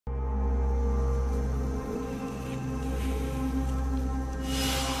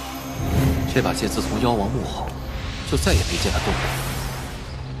这把剑自从妖王墓后，就再也没见它动过。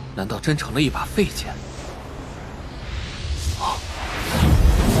难道真成了一把废剑？啊！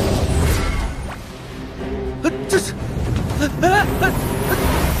这是……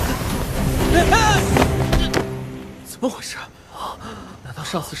怎么回事？难道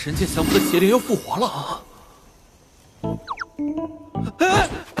上次神剑降服的邪灵又复活了？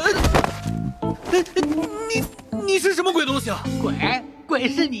你是什么鬼东西啊？鬼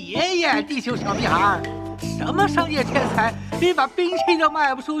是你爷爷，地球小屁孩！什么商业天才，连把兵器都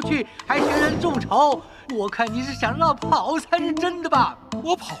卖不出去，还学人众筹？我看你是想绕跑才是真的吧？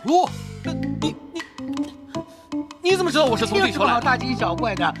我跑路？你怎么知道我是从地球来的？有什么好大惊小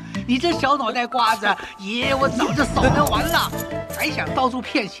怪的？你这小脑袋瓜子，爷爷我早就扫描完了，还想到处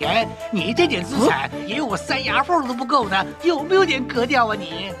骗钱？你这点资产，爷爷我塞牙缝都不够呢，有没有点格调啊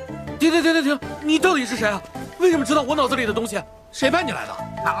你？停！你到底是谁啊？为什么知道我脑子里的东西？谁派你来的？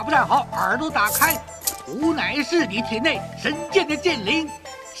打不太好，耳朵打开，吾乃是你体内神剑的剑灵。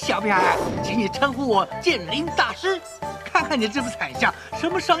小屁孩，请你称呼我剑灵大师。看看你这副彩相，什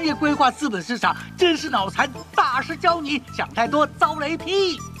么商业规划、资本市场，真是脑残！大师教你，想太多遭雷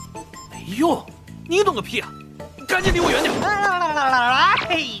劈。没用，你懂个屁啊！赶紧离我远点！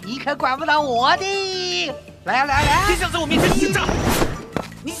嘿，你可管不到我的！来！别想在我面前欺诈！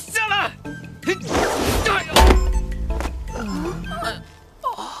你下来！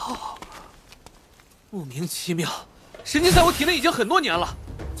莫名其妙，神剑在我体内已经很多年了，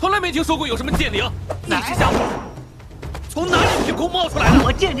从来没听说过有什么剑灵。你这家伙从哪里凭空冒出来的？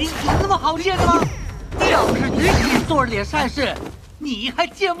我剑灵有那么好见的吗？要是你自己做了点善事，你还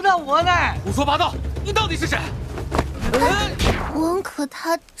见不到我呢！胡说八道！你到底是谁？王可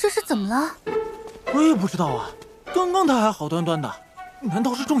他这是怎么了？我也不知道啊，刚刚他还好端端的，难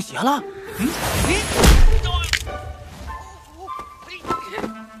道是中邪了？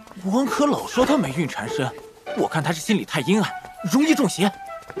王可老说他霉运缠身，我看他是心里太阴暗，容易中邪。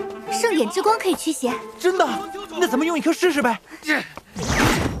圣典之光可以驱邪，真的？那咱们用一颗试试呗。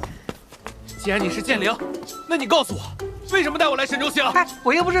既然你是剑灵，那你告诉我，为什么带我来神州星？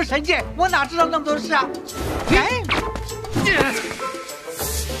我又不是神剑，我哪知道那么多事啊？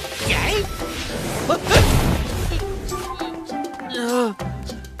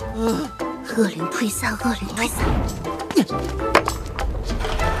恶灵退散，恶灵退散。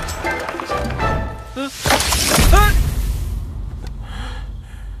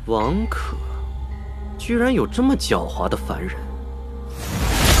王可，居然有这么狡猾的凡人！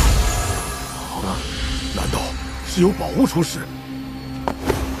难道是有宝物出世？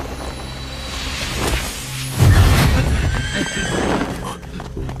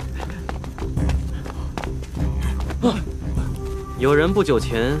有人不久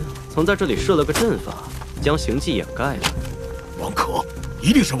前曾在这里设了个阵法，将行迹掩盖了。王可，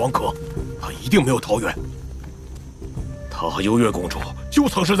一定是王可，他一定没有逃远。他和幽月公主就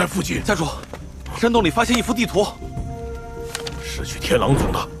藏身在附近。家主，山洞里发现一幅地图，是去天狼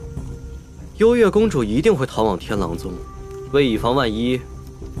宗的。幽月公主一定会逃往天狼宗，为以防万一，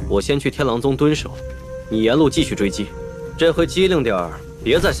我先去天狼宗蹲守，你沿路继续追击。这回机灵点儿，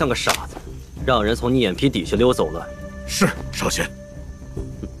别再像个傻子，让人从你眼皮底下溜走了。是，上仙。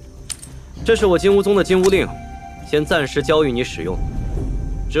这是我金乌宗的金乌令，先暂时交予你使用。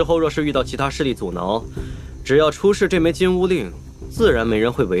之后若是遇到其他势力阻挠，只要出示这枚金乌令，自然没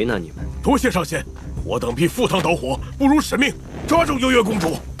人会为难你们。多谢上仙，我等比赴汤蹈火不如使命，抓住幽月公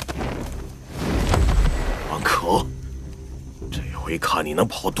主。王可，这回看你能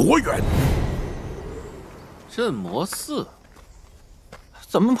跑多远。镇魔寺，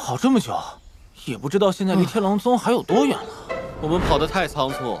咱们跑这么久，也不知道现在离天狼宗还有多远了。我们跑得太仓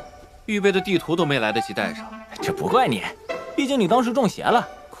促，预备的地图都没来得及带上。这不怪你，毕竟你当时中邪了，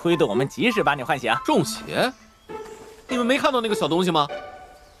亏得我们及时把你唤醒。中邪？你们没看到那个小东西吗？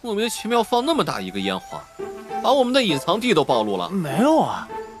莫名其妙放那么大一个烟花，把我们的隐藏地都暴露了。没有啊，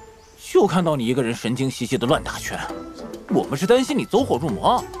就看到你一个人神经兮兮的乱打拳。我们是担心你走火入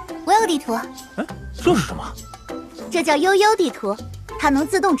魔。我有个地图，这是什么？这叫悠悠地图，它能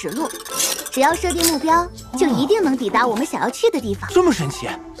自动指路，只要设定目标，就一定能抵达我们想要去的地方。这么神奇，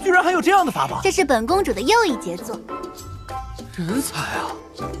居然还有这样的法宝！这是本公主的又一杰作。人才啊！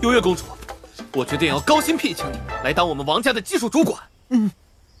幽月公主，我决定要高薪聘请你来当我们王家的技术主管。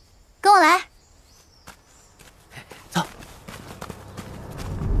跟我来。走。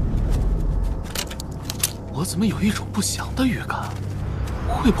我怎么有一种不祥的预感？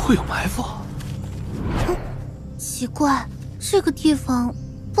会不会有埋伏？奇怪，这个地方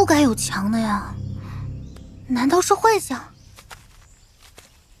不该有墙的呀，难道是幻想？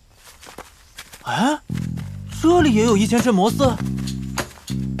哎，这里也有一间镇魔寺。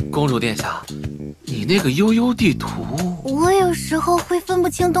公主殿下，你那个悠悠地图，我有时候会分不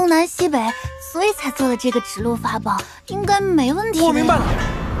清东南西北，所以才做了这个指路法宝，应该没问题。我明白了，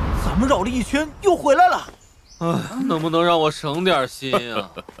咱们绕了一圈又回来了。能不能让我省点心啊？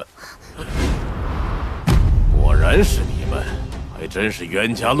果然是你们，还真是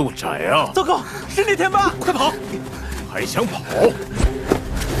冤家路窄啊！糟糕，是那天吧？快跑！还想跑？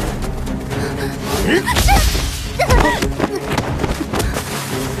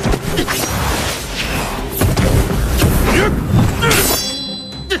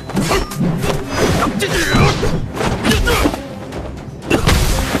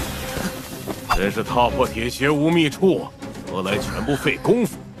真是踏破铁鞋无觅处，得来全不费功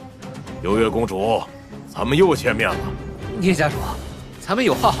夫。幽月公主，咱们又见面了。聂家主，咱们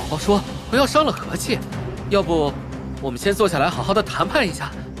有话好好说，不要伤了和气。要不，我们先坐下来好好的谈判一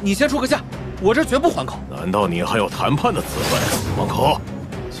下。你先出个价，我这绝不还口。难道你还有谈判的资本？王可，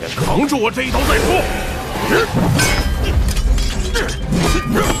先扛住我这一刀再说。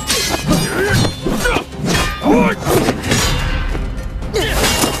你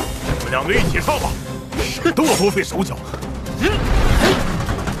们两个一起上吧，省得我多费手脚。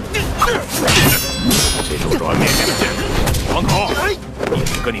这手软绵绵的剑，王可，你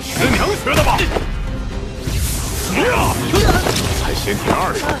是跟你师娘学的吧？才先天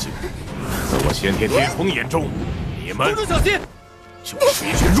20级，在我先天巅峰眼中，你们公主小心，就是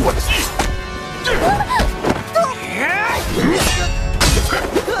一群弱鸡。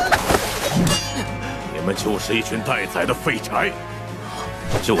你们就是一群待宰的废柴。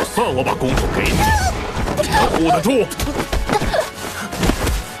就算我把公主给你，你能护得住？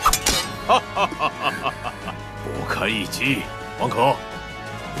不堪一击，王可，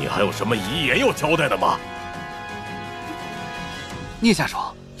你还有什么遗言要交代的吗？聂家主，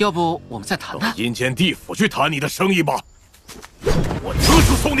要不我们再谈谈？到阴间地府去谈你的生意吧，我这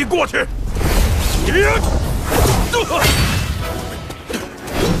就送你过去。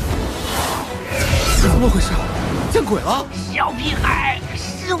怎么回事？见鬼了！小屁孩，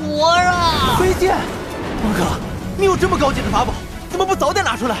是我啊！飞剑，王可，你有这么高级的法宝，怎么不早点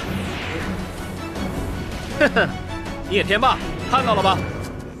拿出来？哼哼，聂天霸，看到了吧？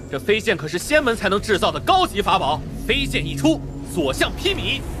这飞剑可是仙门才能制造的高级法宝，飞剑一出，所向披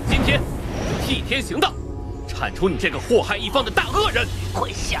靡。今天替天行道，铲除你这个祸害一方的大恶人！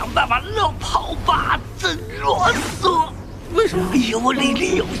快想办法绕跑吧，真啰嗦！为什么？哎呦，我灵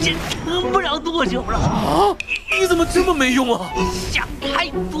力有限，撑不了多久了。啊！你怎么这么没用啊？想太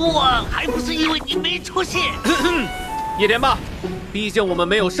多，还不是因为你没出现。叶天霸，毕竟我们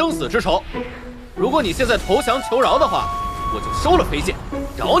没有生死之仇。如果你现在投降求饶的话，我就收了飞剑，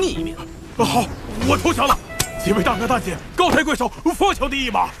饶你一命。好，我投降了。几位大哥大姐，高抬贵手，方桥第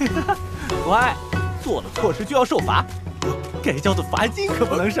一吧。乖，做了错事就要受罚，该交的罚金可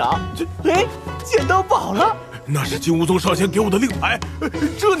不能少。哎，捡到宝了！那是金乌宗上仙给我的令牌，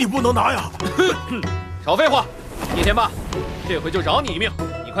这你不能拿呀！少废话，叶天霸，这回就饶你一命，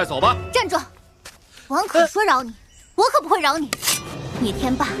你快走吧。站住！王可说饶你，我可不会饶你。聂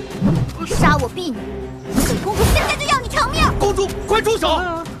天霸，你杀我婢女，本公主现在就要你偿命！公主，快住手！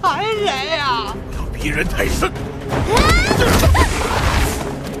还来呀！不要逼人太甚。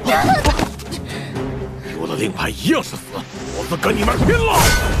有了令牌一样是死，老子跟你们拼了！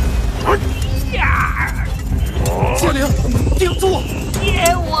呀！剑灵，顶住！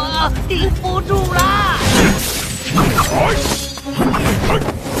接我，顶不住啦！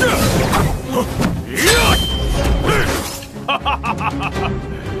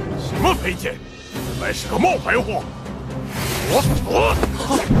什么飞剑，原来是个冒牌货！快！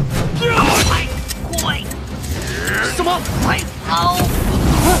什么？快跑！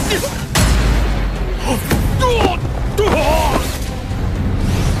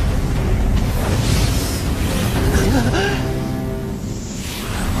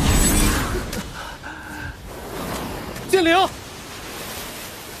剑灵，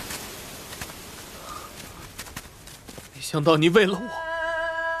没想到你为了我，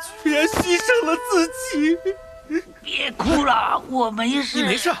居然牺牲了自己。别哭了，我没事。你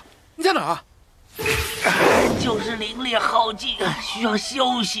没事？你在哪儿？就是灵力耗尽，需要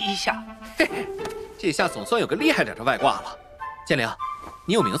休息一下。嘿嘿，这下总算有个厉害点的外挂了。剑灵，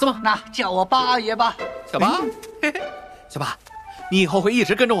你有名字吗？那叫我八爷吧。小八，嘿嘿，小八，你以后会一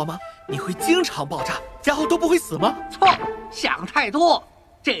直跟着我吗？你会经常爆炸，然后都不会死吗？错，想太多。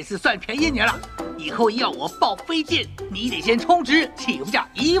这次算便宜你了，以后要我报飞剑，你得先充值，起步价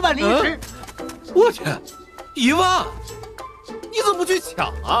1万灵石。我天，1万！你怎么不去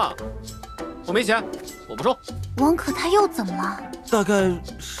抢啊？我没钱，我不收。王可他又怎么了？大概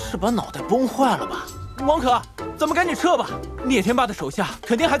是把脑袋崩坏了吧？王可，咱们赶紧撤吧，聂天霸的手下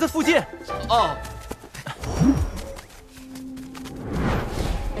肯定还在附近。哦。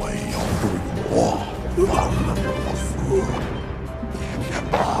我要对我反了我死，天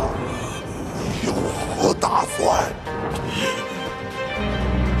霸，你有何打算？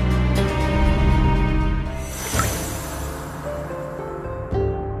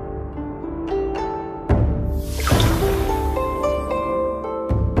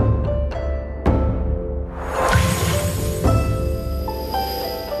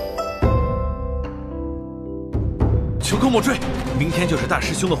穷寇莫追，明天就是大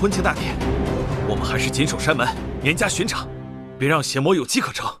师兄的婚庆大典，我们还是谨守山门，严加巡查，别让邪魔有机可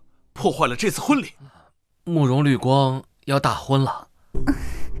乘，破坏了这次婚礼。慕容绿光要大婚了，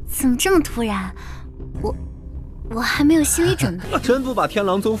怎么这么突然？我还没有心理准备。真不把天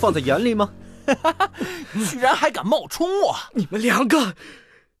狼宗放在眼里吗？居然还敢冒充我！你们两个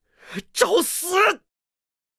找死！